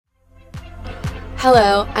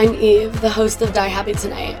Hello, I'm Eve, the host of Die Happy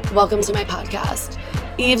Tonight. Welcome to my podcast.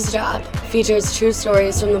 Eavesdrop features true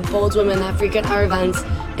stories from the bold women that frequent our events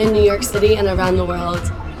in New York City and around the world.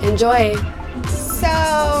 Enjoy! So,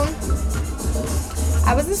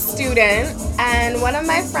 I was a student, and one of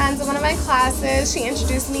my friends in one of my classes, she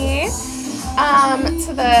introduced me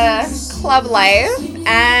to the club life,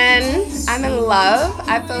 and I'm in love.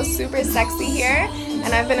 I feel super sexy here,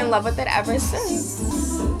 and I've been in love with it ever since.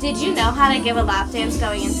 Did you know how to give a lap dance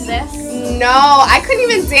going into this? No, I couldn't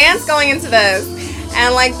even dance going into this.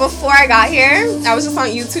 And like before I got here, I was just on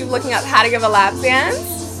YouTube looking up how to give a lap dance,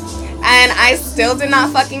 and I still did not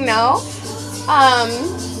fucking know.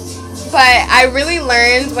 But I really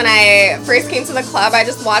learned when I first came to the club. I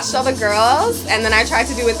just watched all the girls, and then I tried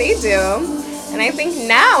to do what they do. And I think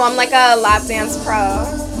now I'm like a lap dance pro,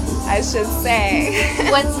 I should say.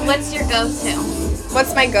 What's your go-to?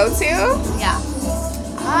 What's my go-to? Yeah.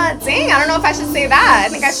 Dang, I don't know if I should say that. I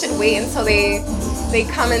think I should wait until they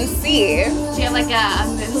come and see. Do you have like a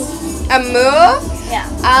move? A move? Yeah.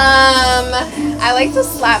 I like to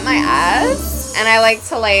slap my ass, and I like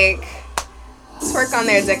to like twerk on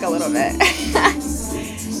their dick a little bit.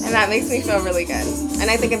 And that makes me feel really good. And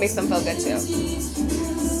I think it makes them feel good too.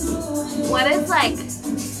 What is like,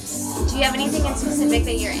 do you have anything in specific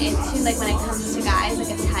that you're into, like when it comes to guys,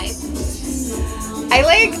 like a type? I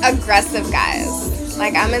like aggressive guys.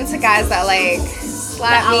 Like I'm into guys that like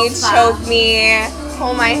slap me, choke me,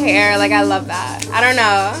 pull my hair. Like I love that. I don't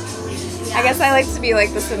know. Yeah. I guess I like to be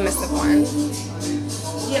like the submissive one. Do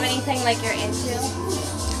you have anything like you're into?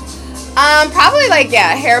 Probably like,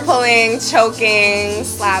 yeah, hair pulling, choking,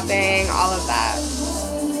 slapping, all of that.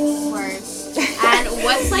 Words. And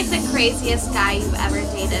what's like the craziest guy you've ever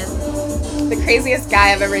dated? The craziest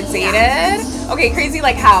guy I've ever dated? Yeah. Okay, crazy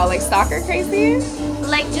like how? Like stalker crazy?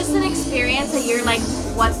 Like just an experience that you're like,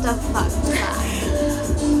 what the fuck was that?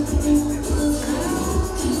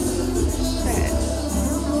 Shit.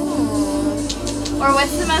 Or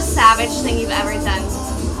what's the most savage thing you've ever done?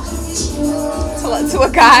 To a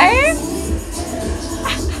guy?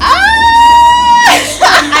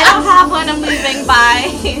 I don't have one, I'm moving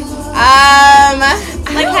by.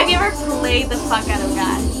 Like, have you ever played the fuck out of a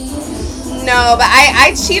guy? No, but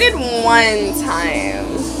I cheated one time.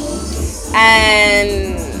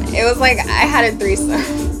 And it was like I had a threesome.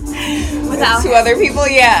 Without with two other people,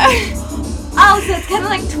 yeah. Oh, so it's kind of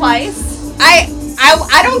like twice?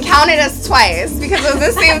 I don't count it as twice because it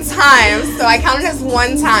was the same time, so I count it as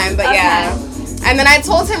one time, but okay. Yeah. And then I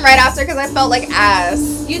told him right after because I felt like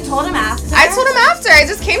ass. You told him after? I told him after. I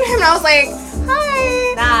just came to him and I was like,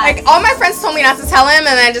 hi. Nice. Like, all my friends told me not to tell him,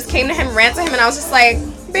 and I just came to him, ran to him, and I was just like,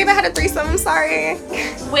 babe, I had a threesome, I'm sorry.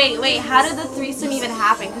 Wait, how did the threesome even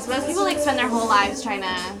happen? Because most people, like, spend their whole lives trying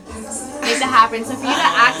to make that happen. So for you to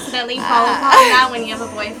accidentally fall upon that when you have a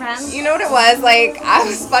boyfriend? You know what it was? Like, I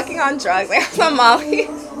was fucking on drugs. Like, I was on Molly.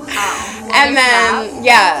 Oh. And then,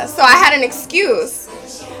 yeah, so I had an excuse.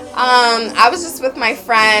 I was just with my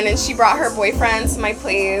friend, and she brought her boyfriend to my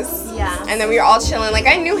place. Yeah. And then we were all chilling. Like,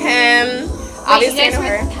 I knew him. Wait, Obviously, you guys I knew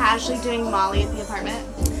her. were casually doing Molly at the apartment?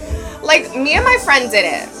 Like, me and my friend did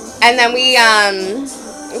it. And then we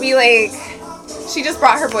like, she just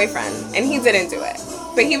brought her boyfriend, and he didn't do it.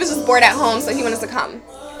 But he was just bored at home, so he wanted to come.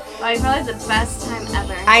 Oh, you probably had the best time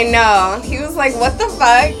ever. I know. He was like, what the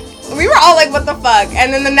fuck? We were all like, what the fuck?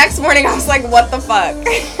 And then the next morning, I was like, what the fuck?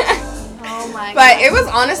 Oh my god. But it was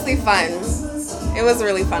honestly fun. It was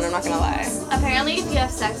really fun, I'm not gonna lie. Apparently, if you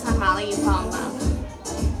have sex on Molly, you fall in love.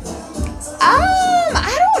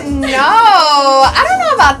 I don't know. I don't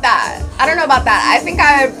know about that. I think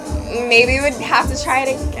I maybe would have to try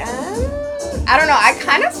it again. I don't know. I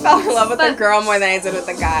kind of fell in love with the girl more than I did with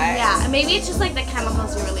the guy. Yeah, maybe it's just like the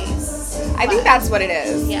chemicals you release. I think that's what it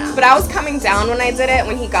is. Yeah. But I was coming down when I did it,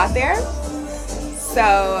 when he got there.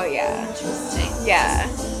 So, yeah. Interesting. Yeah.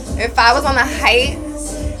 If I was on the height,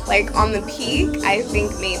 like on the peak, I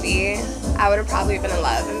think maybe I would have probably been in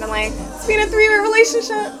love and been like, let's be in a 3-way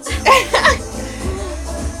relationship.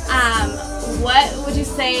 What would you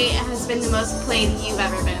say has been the most played you've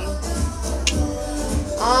ever been?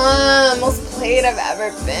 Most played I've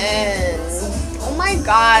ever been. Oh my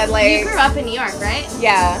god, like. You grew up in New York, right?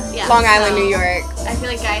 Yeah. Long Island, New York. I feel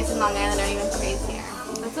like guys in Long Island are even crazier.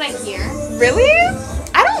 That's what I hear. Really?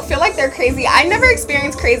 I don't feel like they're crazy. I never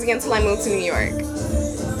experienced crazy until I moved to New York.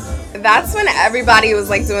 That's when everybody was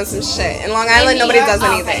like doing some shit. In Long Island, nobody does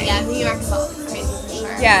anything. Okay. Yeah, New York is all crazy for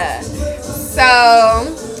sure. Yeah. So,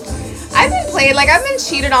 I've been played, like I've been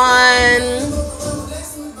cheated on,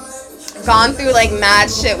 gone through like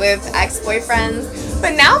mad shit with ex-boyfriends,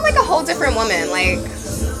 but now I'm like a whole different woman. Like,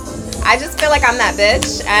 I just feel like I'm that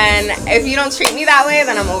bitch, and if you don't treat me that way,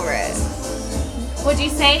 then I'm over it. Would you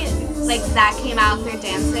say like that came out through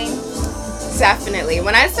dancing? Definitely.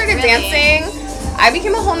 When I started Really? dancing, I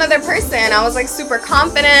became a whole nother person. I was like super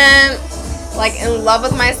confident, like in love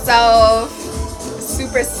with myself,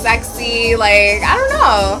 super sexy. Like, I don't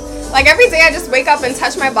know. Like every day I just wake up and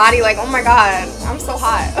touch my body like, oh my God, I'm so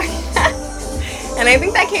hot. And I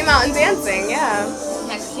think that came out in dancing, yeah.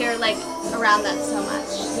 Yeah, 'cause you're like around that so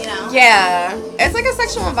much, you know? Yeah. It's like a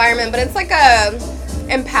sexual environment, but it's like a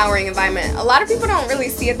empowering environment. A lot of people don't really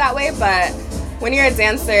see it that way, but when you're a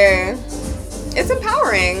dancer, it's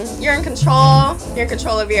empowering. You're in control. You're in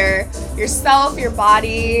control of yourself, your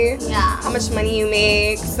body, Yeah. how much money you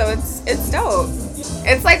make. So it's dope.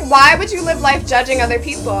 It's like, why would you live life judging other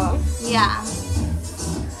people? Yeah.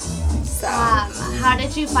 So How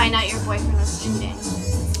did you find out your boyfriend was cheating?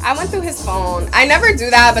 I went through his phone. I never do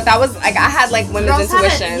that, but that was like I had like women's Girls have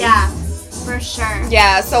intuition. it, yeah, for sure.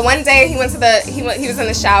 Yeah, so one day he was in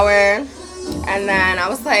the shower, and then I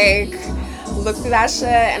was like, look through that shit,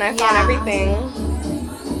 and I found Yeah. everything.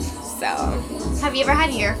 So Have you ever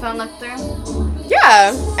had your phone looked through?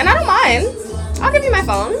 yeah, and I don't mind. I'll give you my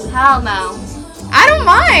phone. Hell no. I don't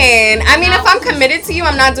mind. I mean, No. if I'm committed to you,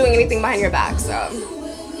 I'm not doing anything behind your back. So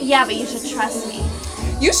Yeah, but you should trust me.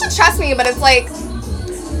 you should trust me, but it's like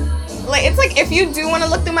if you do want to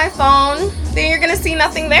look through my phone, then you're gonna see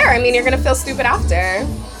nothing there. I mean, you're gonna feel stupid after.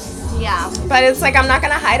 Yeah. But it's like I'm not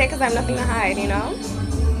gonna hide it because I have nothing to hide, you know?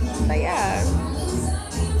 But yeah,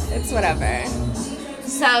 it's whatever.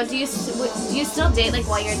 So do you still date like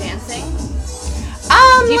while you're dancing?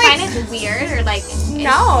 Do you Like, find it weird or like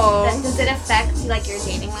No. Does it affect like your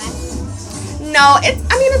dating life? no,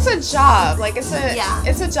 it's a job. Like it's Yeah.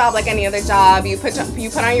 a job like any other job. You put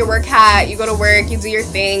on your work hat, you go to work, you do your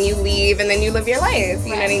thing, you leave, and then you live your life.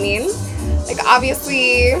 You know what I mean? Like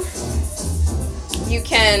obviously, you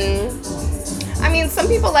can. I mean, some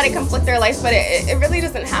people let it conflict their life, but it really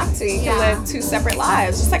doesn't have to. You can Yeah. live two separate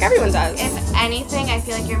lives, just like everyone does. If anything, I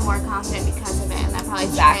feel like you're more confident because of it, and that probably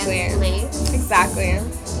Exactly. translates. Exactly.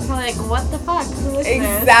 You're probably like, what the fuck? Who is this?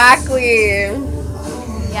 Exactly.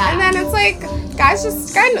 Yeah. And then it's like, guys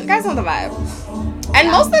know the vibe. And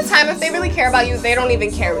most of the time, if they really care about you, they don't even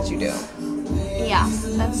care what you do. Yeah,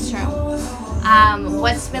 that's true.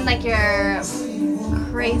 What's been like your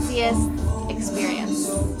craziest experience?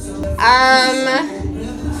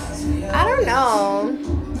 I don't know.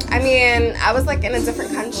 I mean, I was like in a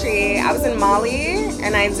different country. I was in Mali,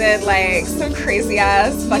 and I did like some crazy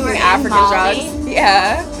ass were fucking in African Mali? drugs.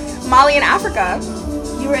 Yeah, Mali in Africa.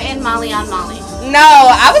 You were in Mali on Mali. No,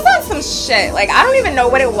 I was on some shit. Like I don't even know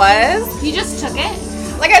what it was. You just took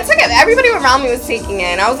it? Like I took it. Everybody around me was taking it.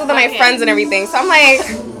 And I was with my Okay. friends and everything. So I'm like,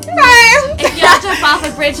 If okay. you have to jump off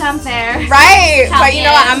a bridge, jump there. Right, Count but you me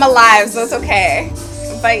know what? in. I'm alive, so it's okay.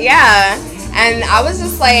 But yeah, and I was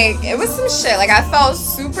just like, it was some shit. Like I felt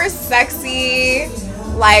super sexy,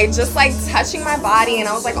 like just like touching my body, and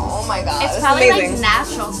I was like, oh my god, It's this is probably amazing. like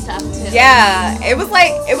natural stuff too. Yeah, it was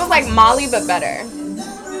like Mali but better.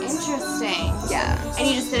 Interesting. Yeah, And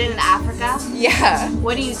you just did it in Africa? yeah.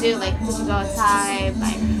 What do you do? Like, did you go outside?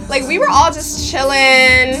 Like we were all just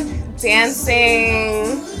chilling,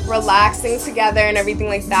 dancing, relaxing together, and everything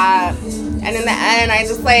like that. And in the end, I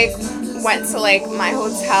just like went to like my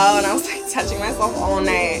hotel, and I was like touching myself all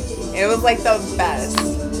night. It was like the best.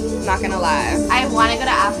 Not gonna lie. I want to go to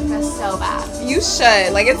Africa so bad. You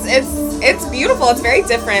should. Like it's beautiful. It's very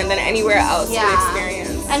different than anywhere else to Yeah. experience.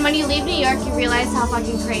 And when you leave New York, you realize how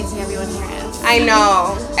fucking crazy everyone here is. I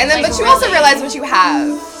know. And then, Like, but you also really. realize what you have,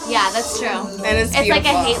 Yeah, that's true. and it's It's like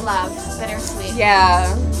a beautiful. hate-love, bittersweet.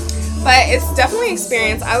 Yeah. But it's definitely an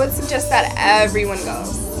experience. I would suggest that everyone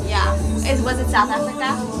goes. Yeah. Was it South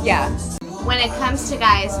Africa? Yeah. When it comes to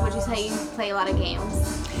guys, would you say you play a lot of games?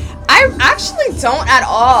 I actually don't at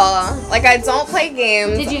all. Like, I don't play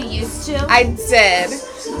games. Did you used to? I did.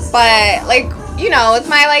 But, like, you know, with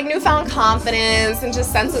my, like, newfound confidence and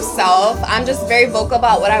just sense of self, I'm just very vocal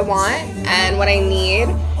about what I want and what I need.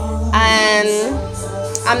 And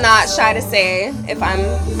I'm not shy to say if I'm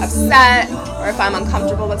upset or if I'm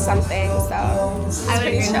uncomfortable with something. So, it's I would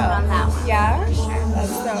pretty agree with you chill. on that one. Yeah? For sure.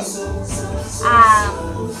 That's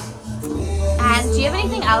dope. And do you have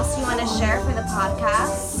anything else you want to share for the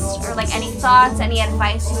podcast? Or like any thoughts, any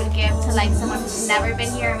advice you would give to like someone who's never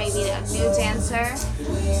been here, maybe a new dancer?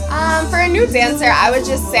 For a new dancer, I would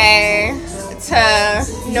just say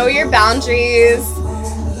to know your boundaries,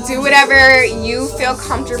 do whatever you feel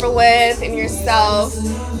comfortable with in yourself,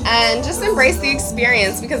 and just embrace the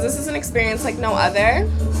experience, because this is an experience like no other.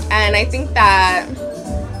 And I think that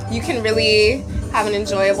you can really have an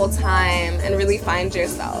enjoyable time, and really find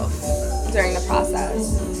yourself during the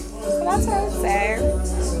process. So that's what I would say.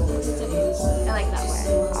 I like that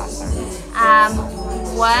word. Awesome.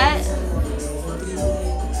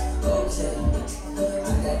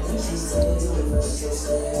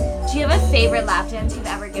 Do you have a favorite lap dance you've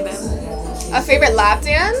ever given? A favorite lap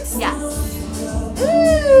dance? Yes.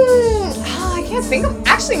 I can't think of.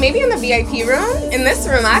 Actually, maybe in the VIP room. In this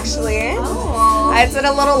room, actually. Oh. I did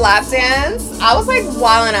a little lap dance. I was like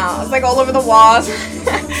wilding out. I was like all over the walls,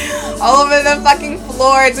 all over the fucking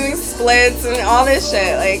floor, doing splits and all this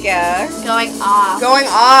shit. Like, yeah. Going off. Going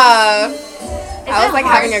off. I was like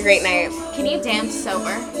hard? having a great night. Can you dance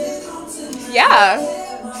sober? Yeah.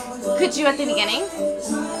 Could you at the beginning?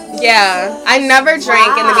 Yeah. I never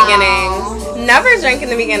drank in the Wow. beginning. Never drank in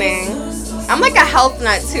the beginning. I'm like a health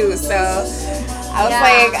nut too, so I was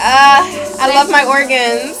like, I love my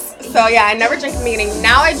organs. So yeah, I never drink in the beginning.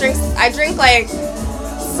 Now I drink like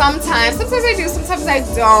sometimes. Sometimes I do, sometimes I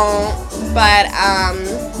don't. But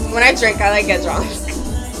when I drink, I like get drunk.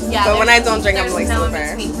 Yeah. But when I don't drink, I'm there's like no sober.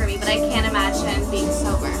 in between for me, but I can't imagine being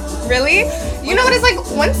sober. Really? You know what it's like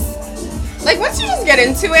once you just get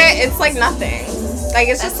into it, it's like nothing. Like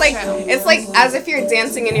it's just like true. it's like as if you're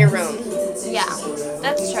dancing in your room. Yeah,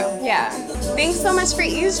 that's true. Yeah. Thanks so much for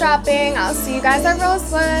eavesdropping. I'll see you guys at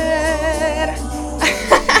Rosewood.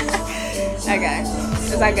 Okay.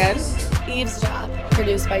 Is that good? Eavesdrop,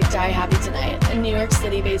 produced by Die Happy Tonight, a New York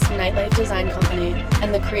City-based nightlife design company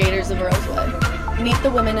and the creators of Rosewood. Meet the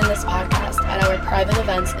women in this podcast at our private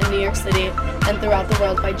events in New York City and throughout the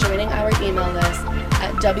world by joining our email list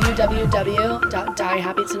at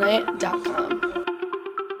www.diehappytonight.com.